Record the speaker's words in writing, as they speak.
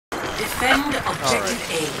Defend objective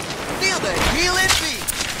A. Feel the healing beat.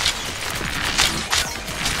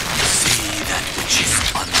 See that which is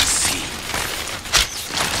unseen.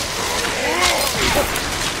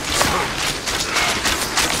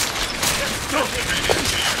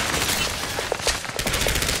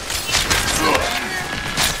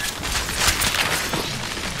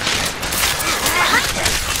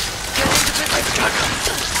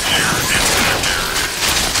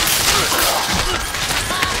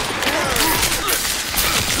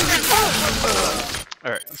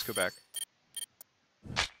 Alright, let's go back.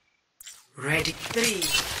 Ready. 3,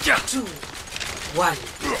 2, 1.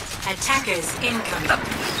 Attackers incoming.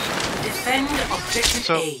 Defend objective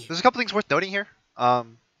So A. there's a couple things worth noting here.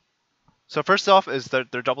 So first off is they're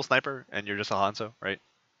double sniper and you're just a Hanzo, right?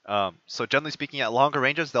 So generally speaking, at longer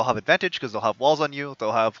ranges they'll have advantage because they'll have walls on you.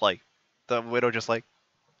 They'll have like the Widow just like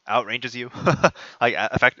outranges you, like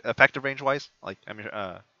effective range wise. Like I mean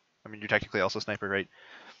you're technically also a sniper, right?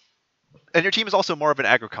 And your team is also more of an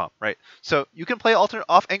aggro comp, right? So you can play alternate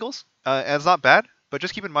off angles, and it's not bad. But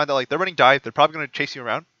just keep in mind that like they're running dive, they're probably going to chase you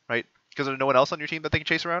around, right? Because there's no one else on your team that they can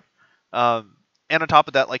chase around. And on top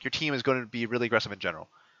of that, like your team is going to be really aggressive in general.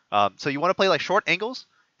 So you want to play like short angles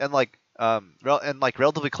and like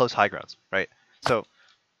relatively close high grounds, right? So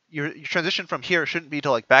your transition from here shouldn't be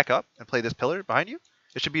to like back up and play this pillar behind you.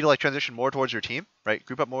 It should be to like transition more towards your team, right?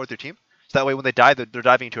 Group up more with your team. So that way when they dive, they're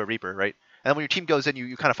diving into a Reaper, right? And then when your team goes in,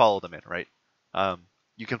 you kind of follow them in, right?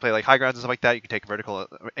 You can play like high grounds and stuff like that. You can take vertical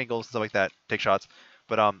angles and stuff like that, take shots.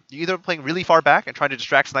 But you're either playing really far back and trying to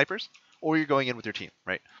distract snipers, or you're going in with your team,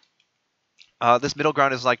 right? This middle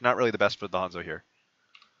ground is like not really the best for the Hanzo here.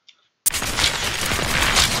 See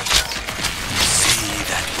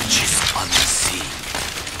that which is unseen.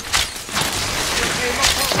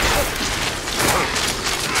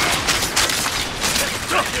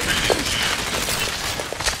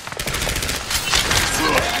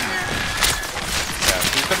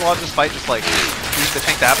 You spend a lot of this fight just like using the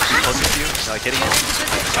tank that happens too close to you, and, like hitting it.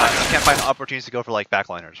 You can't find opportunities to go for like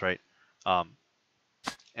backliners, right?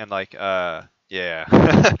 And like yeah,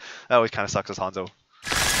 that always kind of sucks as Hanzo.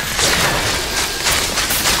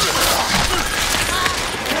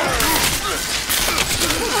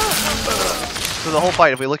 So the whole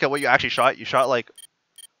fight, if we look at what you actually shot, you shot like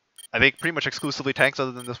I think pretty much exclusively tanks,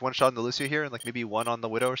 other than this one shot on the Lucio here, and like maybe one on the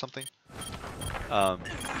Widow or something.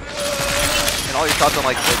 And all your shots on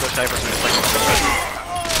like the snipers are just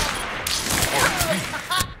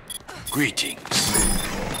like Greetings.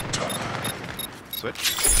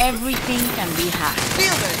 switch. Everything can be hacked.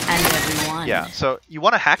 And everyone. Yeah, so you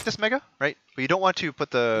want to hack this Mega, right? But you don't want to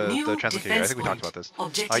put the New translocator. I think we talked defense about this.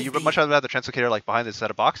 Objective You would much rather have the translocator like behind this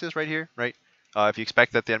set of boxes right here, right? If you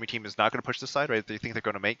expect that the enemy team is not going to push this side, right? If you think they're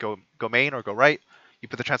going to go main or go right, you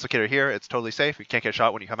put the translocator here. It's totally safe. You can't get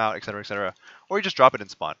shot when you come out, etc., etc. Or you just drop it in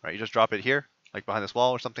spawn, right? You just drop it here, like behind this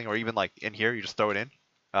wall or something, or even like in here. You just throw it in,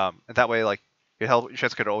 and that way, like your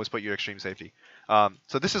translocator always put you at extreme safety.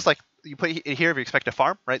 So this is like you put it here if you expect to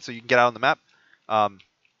farm, right? So you can get out on the map and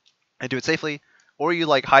do it safely, or you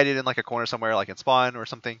like hide it in like a corner somewhere, like in spawn or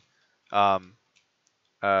something, or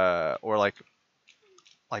like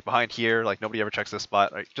behind here, like nobody ever checks this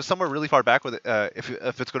spot, right? Just somewhere really far back with it, if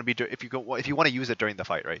it's going to be if you want to use it during the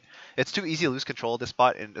fight, right? It's too easy to lose control of this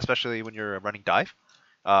spot, and especially when you're running dive,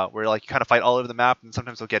 where like you kind of fight all over the map, and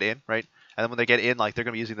sometimes they'll get in, right? And then when they get in, like they're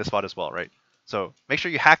going to be using this spot as well, right? So make sure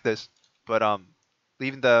you hack this, but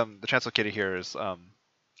leaving the translocator here is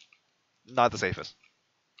not the safest.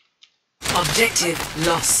 Objective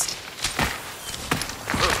lost.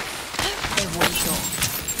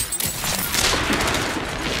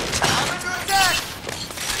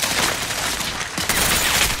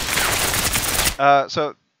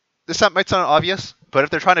 So this might sound obvious, but if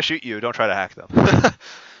they're trying to shoot you, don't try to hack them.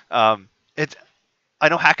 I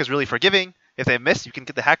know hack is really forgiving. If they miss, you can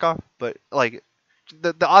get the hack off, but like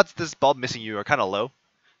the odds of this bulb missing you are kind of low.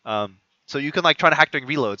 So you can like try to hack during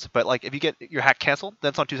reloads, but like if you get your hack canceled, then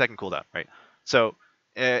it's on 2-second cooldown, right? So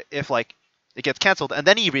if like it gets canceled and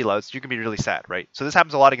then he reloads, you can be really sad, right? So this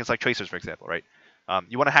happens a lot against like tracers, for example, right?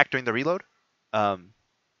 You want to hack during the reload when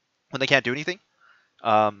they can't do anything.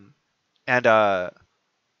 But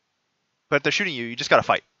if they're shooting you, you just gotta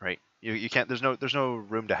fight, right? You can't. There's no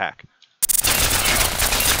room to hack.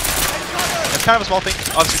 It's kind of a small thing.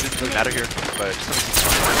 Obviously, it doesn't really matter here, but just something to keep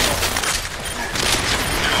in mind.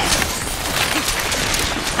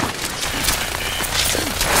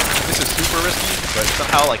 This is super risky, but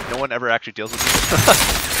somehow like no one ever actually deals with it.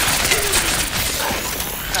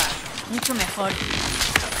 Mucho mejor.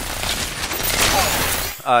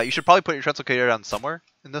 You should probably put your translocator down somewhere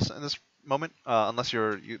in this moment, unless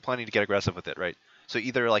you're planning to get aggressive with it, right? So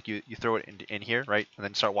either like you throw it in here, right, and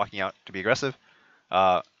then start walking out to be aggressive,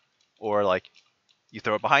 or like you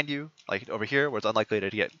throw it behind you, like over here, where it's unlikely to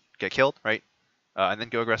get killed, right, and then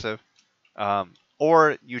go aggressive,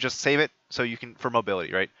 or you just save it so you can for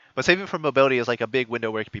mobility, right? But saving for mobility is like a big window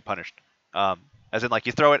where it can be punished, as in like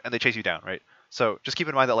you throw it and they chase you down, right? So just keep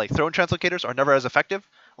in mind that like throw-in translocators are never as effective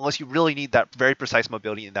unless you really need that very precise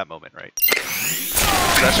mobility in that moment, right?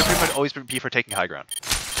 So that should pretty much always be for taking high ground.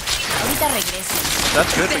 Ahorita regreso.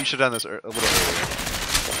 That's good, but you should have done this a little earlier.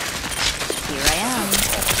 Here I am. Oh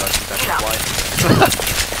my gosh, that's blind.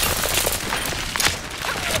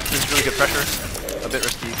 This is really good pressure. A bit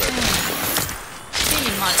risky, but...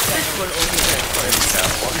 Feeling much stressful over here.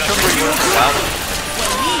 You showed where you were for a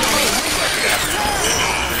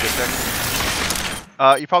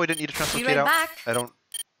while. You probably didn't need to translocate out. Back. I don't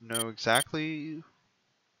know exactly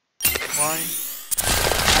why.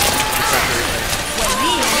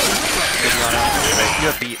 Right, you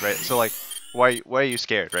have beat, right? So like, why are you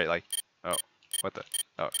scared, right? Like, oh, what the?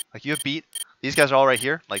 Oh, like you have beat. These guys are all right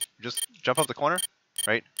here. Like, just jump up the corner,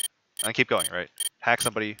 right, and keep going, right? Hack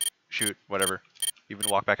somebody, shoot, whatever. Even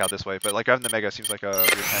walk back out this way. But like grabbing the mega seems like a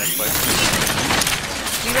weird panic play.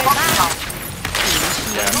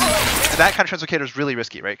 Yeah. And that kind of translocator is really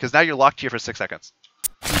risky, right? Because now you're locked here for 6 seconds.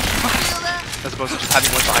 As opposed to just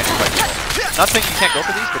having one behind you by default. Not saying you can't go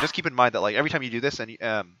for these, but just keep in mind that like every time you do this, and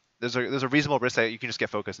there's a reasonable risk that you can just get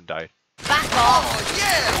focused and die. Back off.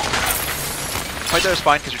 Fight there is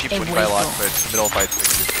fine because your team's winning by a lot, but middle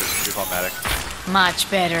fights it can be problematic.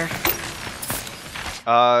 Much better.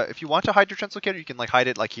 If you want to hide your translocator, you can like hide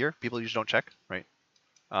it like here. People usually don't check, right?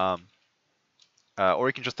 Or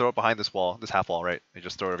you can just throw it behind this wall, this half wall, right? You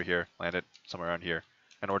just throw it over here, land it somewhere around here.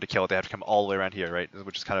 In order to kill it, they have to come all the way around here, right?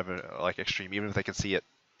 Which is kind of like extreme, even if they can see it.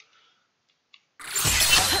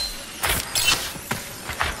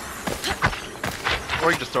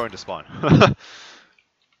 Or you can just throw it into spawn. Yeah.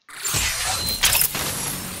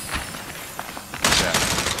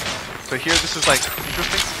 So here, this is like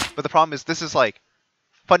interesting, but the problem is this is like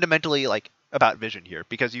fundamentally like about vision here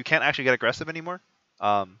because you can't actually get aggressive anymore,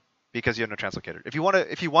 because you have no translocator. If you want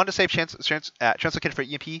to save translocator for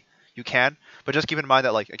EMP, you can, but just keep in mind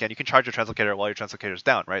that like again, you can charge your translocator while your translocator is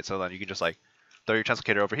down, right? So then you can just like throw your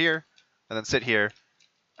translocator over here, and then sit here,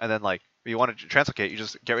 and then like if you want to translocate, you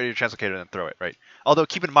just get rid of your translocator and then throw it, right? Although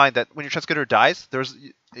keep in mind that when your translocator dies, there's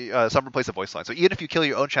some replace a voice line. So even if you kill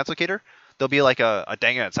your own translocator, there'll be like a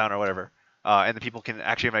dang it sound or whatever, and the people can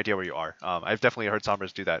actually have an idea where you are. I've definitely heard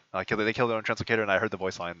Sombras do that. They kill their own translocator, and I heard the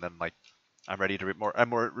voice line, and then like I'm ready to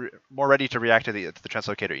more ready to react to the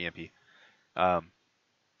translocator EMP.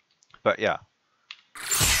 But yeah.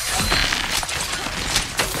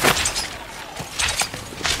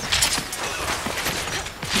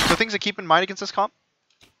 So things to keep in mind against this comp,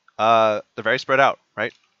 they're very spread out,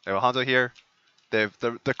 right? They have Hanzo here. They have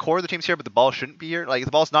the core of the team's here, but the ball shouldn't be here. Like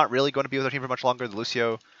the ball's not really going to be with our team for much longer. The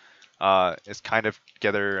Lucio is kind of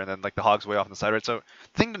together, and then like the Hog's way off on the side, right? So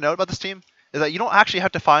the thing to note about this team is that you don't actually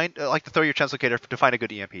have to find like to throw your translocator to find a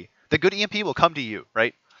good EMP. The good EMP will come to you,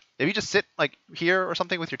 right? If you just sit like here or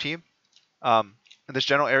something with your team, in this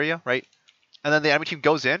general area, right? And then the enemy team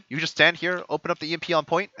goes in, you just stand here, open up the EMP on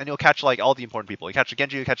point, and you'll catch like all the important people. You catch a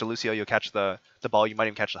Genji, you catch a Lucio, you'll catch the ball, you might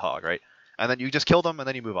even catch the Hog, right? And then you just kill them, and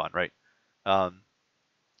then you move on, right? So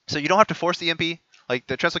you don't have to force the EMP. Like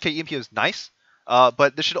the translocate EMP is nice,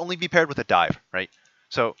 but this should only be paired with a dive, right?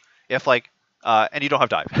 So if like, and you don't have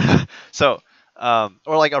dive, so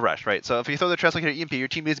or like a rush, right? So if you throw the translocate EMP, your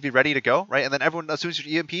team needs to be ready to go, right? And then everyone, as soon as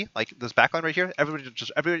your EMP, like this backline right here, everybody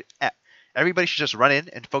should just run in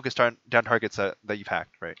and focus down targets that you've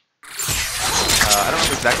hacked, right? I don't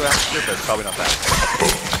know exactly what happens here, but it's probably not that.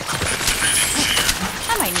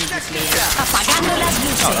 I might need this later. Apagando las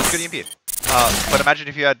luces. Oh, that's good EMP. But imagine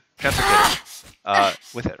if you had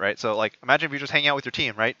translocator with it, right? So like, imagine if you're just hanging out with your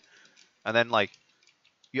team, right? And then like,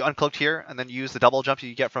 you uncloaked here, and then you use the double jump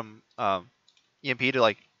you get from EMP to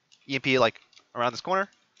like EMP like around this corner,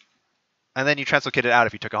 and then you translocate it out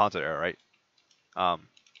if you took a Hanzo arrow, right?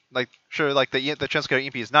 Like sure, like the translocator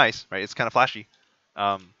EMP is nice, right? It's kind of flashy,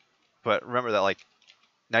 but remember that like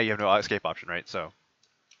now you have no escape option, right? So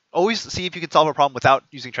always see if you can solve a problem without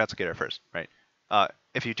using translocator first, right?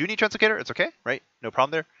 If you do need translocator, it's okay, right? No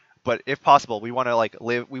problem there. But if possible, we want to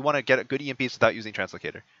get a good EMPs without using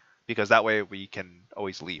translocator, because that way we can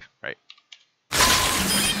always leave, right?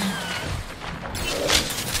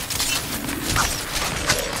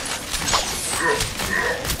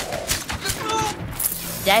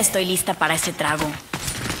 Ya estoy lista para ese trago.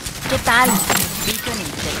 ¿Qué tal? Beacon in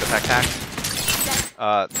place. Attack.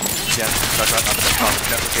 Yeah,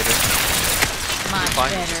 translocator. Much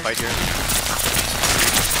Fine, better. fight here.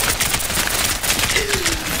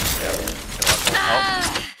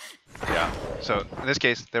 So in this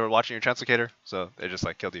case, they were watching your translocator, so they just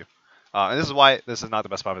like killed you. And this is why this is not the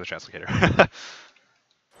best spot for the translocator.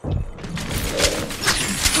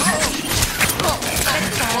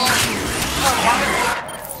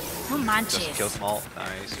 No manches. Just kills them all.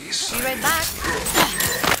 Nice. Be right back.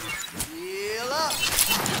 Heal up.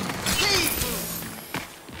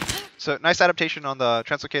 So nice adaptation on the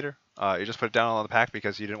translocator. You just put it down on the pack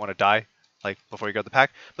because you didn't want to die like before you got the pack.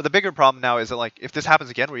 But the bigger problem now is that like if this happens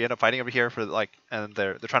again, where you end up fighting over here for like, and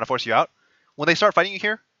they're trying to force you out. When they start fighting you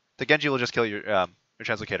here, the Genji will just kill your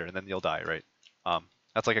translocator, and then you'll die, right?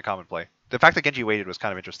 That's like a common play. The fact that Genji waited was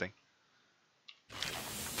kind of interesting.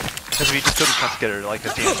 Because if you just killed your translocator, like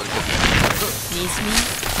this team would have killed you. Miss me?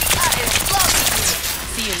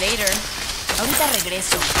 See you later. Ahorita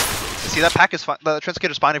regreso. See, that pack is fine. The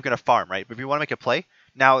translocator's fine if you're gonna farm, right? But if you want to make a play,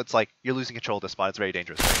 now it's like you're losing control of this spot. It's very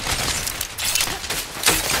dangerous.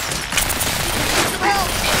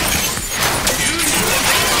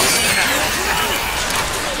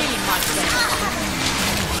 Really much better.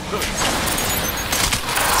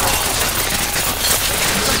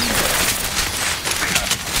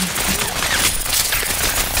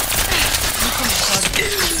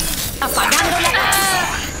 Apagándola.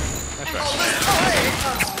 That's right.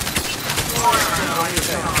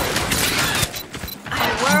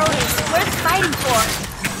 Our world is worth fighting for.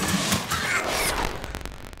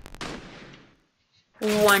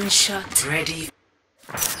 One shot. Ready.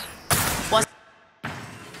 What?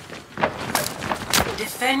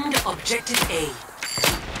 Defend objective A.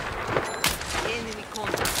 Enemy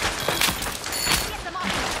contact.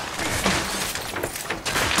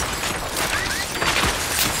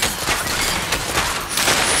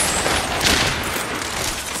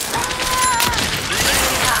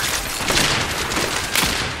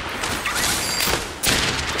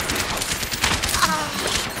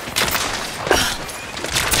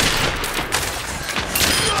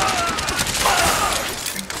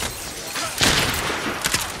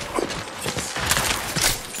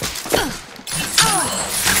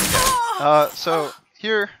 So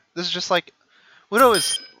here, this is just like, Widow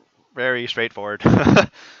is very straightforward.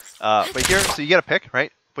 But here, so you get a pick,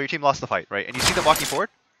 right? But your team lost the fight, right? And you see them walking forward,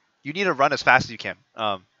 you need to run as fast as you can.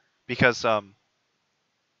 Because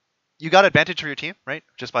you got advantage for your team, right?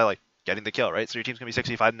 Just by like getting the kill, right? So your team's gonna be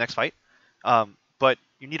 65 in the next fight. But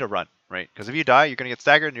you need to run, right? Because if you die, you're gonna get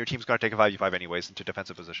staggered and your team's gonna take a 5v5 anyways into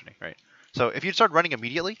defensive positioning, right? So if you start running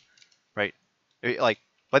immediately, right? Like,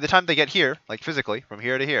 by the time they get here, like physically, from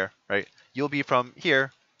here to here, right? You'll be from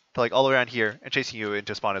here to like all around here, and chasing you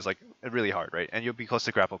into spawn is like really hard, right? And you'll be close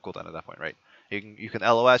to grapple cooldown at that point, right? You can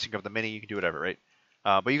LOS, you can grab the mini, you can do whatever, right?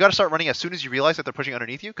 But you got to start running as soon as you realize that they're pushing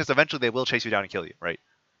underneath you, because eventually they will chase you down and kill you, right?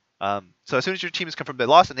 So as soon as your team is confirmed they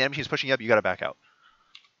lost and the enemy team is pushing up, you got to back out.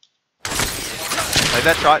 Like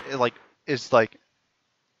that shot is like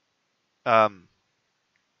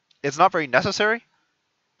it's not very necessary.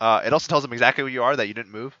 It also tells them exactly where you are, that you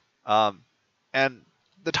didn't move. And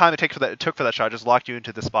the time it took for that shot just locked you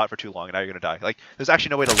into this spot for too long, and now you're gonna die. Like, there's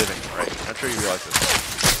actually no way to live anymore, right? I'm sure you realize this.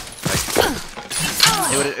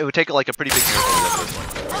 Like, it would take like a pretty big miracle to live at this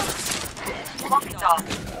point.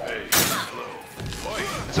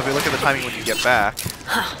 So if we look at the timing when you get back,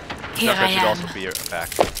 Here I Junkrat should am. also be back,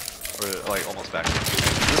 or like almost back.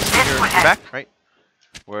 This is when you're back, right?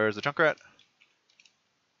 Where's the Junkrat?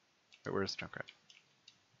 Wait, where's the Junkrat?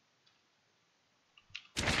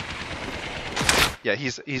 Yeah,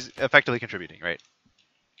 he's effectively contributing, right?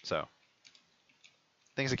 So,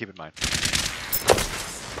 things to keep in mind.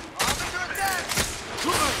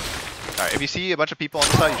 Alright, if you see a bunch of people on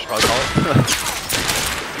the side, you should probably call it.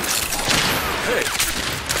 Hey!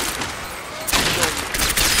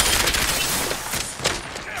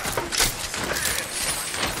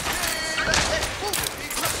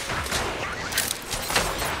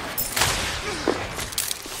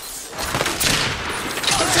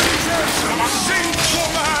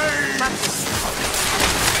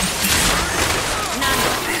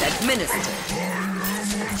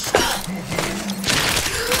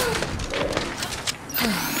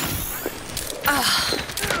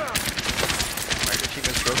 Alright, your team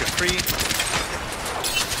is broken free.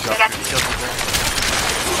 Drop free to kill people.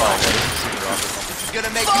 Oh, this is super awesome. This is gonna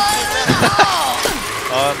make you feel better.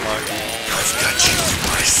 Unlucky. I've got you in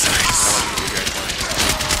my sights.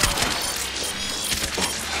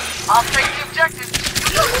 I'll take the objective.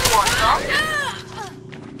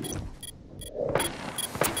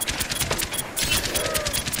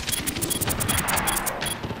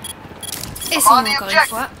 Essayons encore une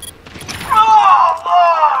fois.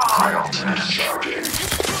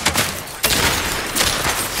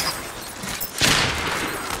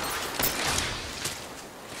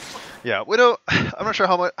 Yeah, Widow. I'm not sure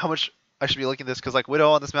how much I should be looking at this because like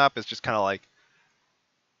Widow on this map is just kind of like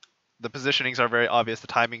the positionings are very obvious, the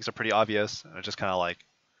timings are pretty obvious, and it's just kind of like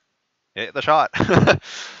hit the shot. Like,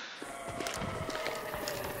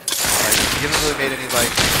 you haven't really made any like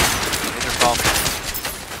major problems.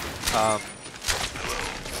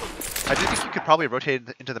 I do think you could probably rotate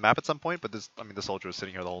into the map at some point, but I mean, the soldier is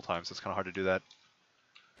sitting here the whole time, so it's kind of hard to do that.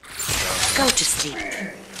 Go to sleep.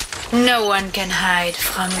 No one can hide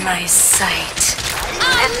from my sight.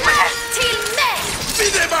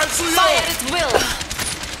 Fire at will!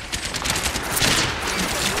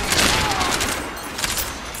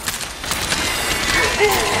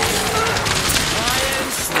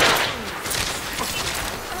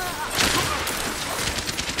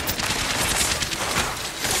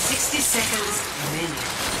 60 seconds remaining.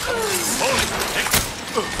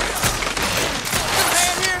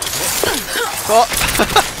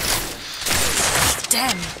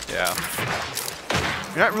 Damn. Yeah.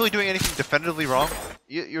 You're not really doing anything definitively wrong.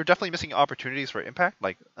 You're definitely missing opportunities for impact.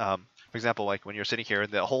 Like, for example, like when you're sitting here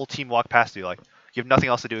and the whole team walk past you, like you have nothing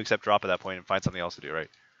else to do except drop at that point and find something else to do, right?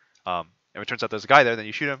 If it turns out there's a guy there, then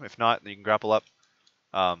you shoot him. If not, then you can grapple up.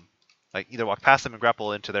 Like either walk past them and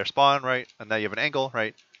grapple into their spawn, right? And now you have an angle,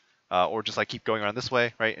 right? Or just like keep going around this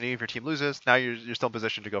way, right? And even if your team loses, now you're still in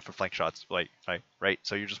position to go for flank shots, like right?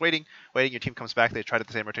 So you're just waiting. Your team comes back, they try to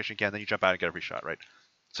the same rotation again, then you jump out and get a free shot, right?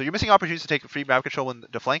 So you're missing opportunities to take free map control when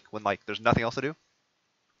to flank when like there's nothing else to do.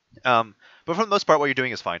 But for the most part, what you're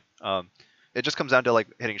doing is fine. It just comes down to like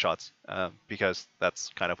hitting shots, because that's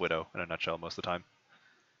kind of Widow in a nutshell most of the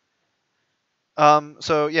time.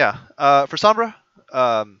 So yeah, for Sombra,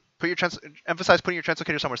 emphasize putting your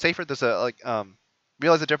translocator somewhere safer. There's a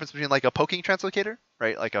realize the difference between like a poking translocator,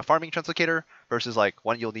 right? Like a farming translocator versus like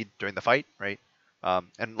one you'll need during the fight, right?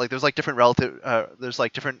 And like there's like different there's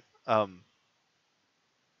like different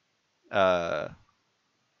levels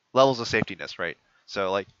of safetiness, right?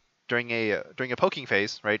 So like during a poking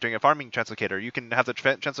phase, right? During a farming translocator, you can have the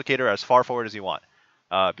translocator as far forward as you want,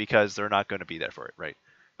 because they're not going to be there for it, right?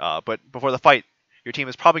 But before the fight, your team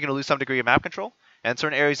is probably going to lose some degree of map control, and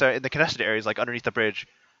certain areas in the contested areas, like underneath the bridge,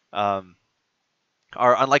 are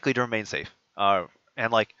unlikely to remain safe.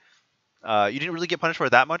 And like you didn't really get punished for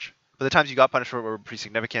it that much, but the times you got punished for it were pretty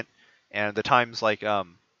significant, and the times like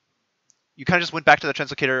you kind of just went back to the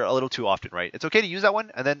translocator a little too often, right? It's okay to use that one,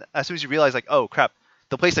 and then as soon as you realize like, oh crap,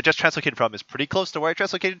 the place I just translocated from is pretty close to where I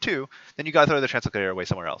translocated to, then you gotta throw the translocator away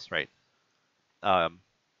somewhere else, right? So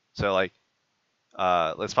like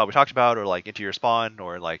let's probably talked about, or like into your spawn,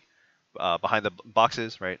 or like behind the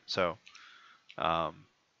boxes, right? So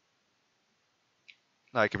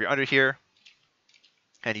like if you're under here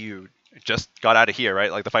and you just got out of here,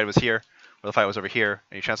 right? Like the fight was here, or the fight was over here,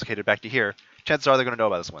 and you translocated back to here, chances are they're going to know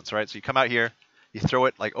about this one, right? So you come out here, you throw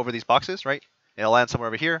it like over these boxes, right? And it'll land somewhere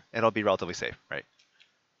over here, and it'll be relatively safe, right?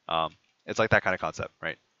 It's like that kind of concept,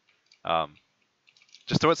 right?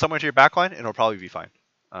 Just throw it somewhere to your backline, and it'll probably be fine.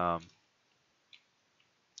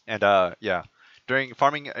 Yeah, during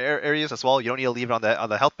farming areas as well, you don't need to leave it on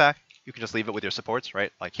the health pack. You can just leave it with your supports,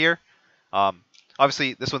 right? Like here.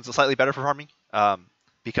 Obviously, this one's slightly better for farming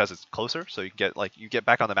because it's closer, so you get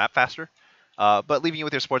back on the map faster. But leaving it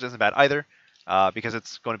with your supports isn't bad either, because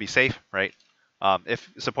it's going to be safe, right? If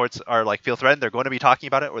supports are like feel threatened, they're going to be talking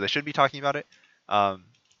about it, or they should be talking about it. And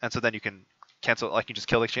so then you can cancel, like you just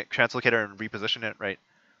kill the translocator and reposition it, right?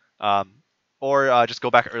 Or just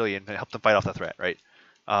go back early and help them fight off the threat, right?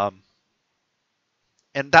 And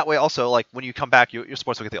that way also, like when you come back, your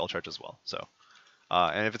supports will get the ult charge as well. So,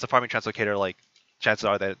 and if it's a farming translocator, like chances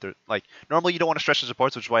are that they're like normally you don't want to stretch the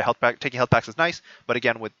supports, which is why taking health packs is nice. But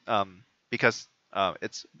again, with because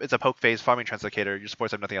it's a poke phase farming translocator, your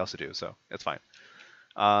supports have nothing else to do, so it's fine.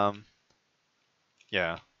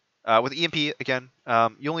 Yeah. With EMP again,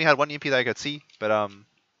 you only had one EMP that I could see, but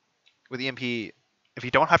with EMP, if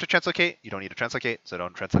you don't have to translocate, you don't need to translocate, so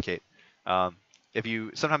don't translocate. If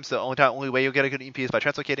you sometimes the only way you'll get a good EMP is by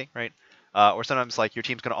translocating, right? Or sometimes like your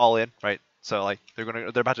team's gonna all in, right? So like they're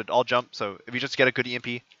about to all jump. So if you just get a good EMP,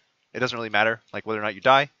 it doesn't really matter like whether or not you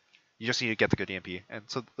die. You just need to get the good EMP, and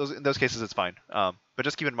so in those cases it's fine. But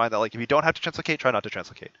just keep in mind that like if you don't have to translocate, try not to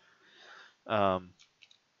translocate.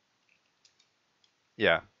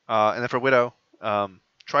 Yeah. And then for Widow,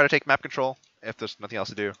 try to take map control if there's nothing else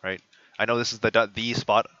to do, right? I know this is the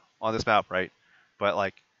spot on this map, right? But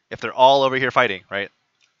like if they're all over here fighting, right?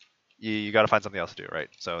 You got to find something else to do, right?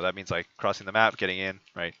 So that means like crossing the map, getting in,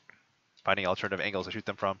 right? Finding alternative angles to shoot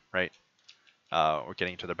them from, right? Or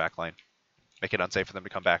getting into their back line. Make it unsafe for them to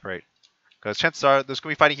come back, right? Because chances are there's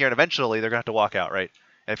going to be fighting here, and eventually they're going to have to walk out, right?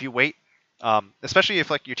 And if you wait, Especially if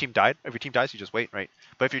like your team died. If your team dies, you just wait, right?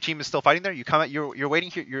 But if your team is still fighting there, you come out. You're waiting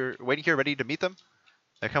here. You're waiting here, ready to meet them.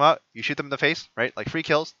 They come out. You shoot them in the face, right? Like free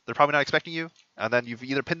kills. They're probably not expecting you, and then you've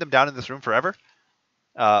either pinned them down in this room forever,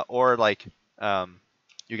 or like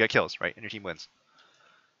you get kills, right? And your team wins.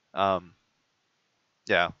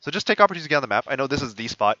 Yeah. So just take opportunities to get on the map. I know this is the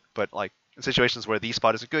spot, but like in situations where the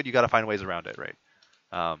spot isn't good, you got to find ways around it, right?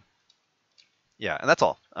 Yeah, and that's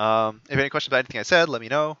all. If you have any questions about anything I said, let me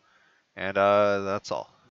know. And that's all.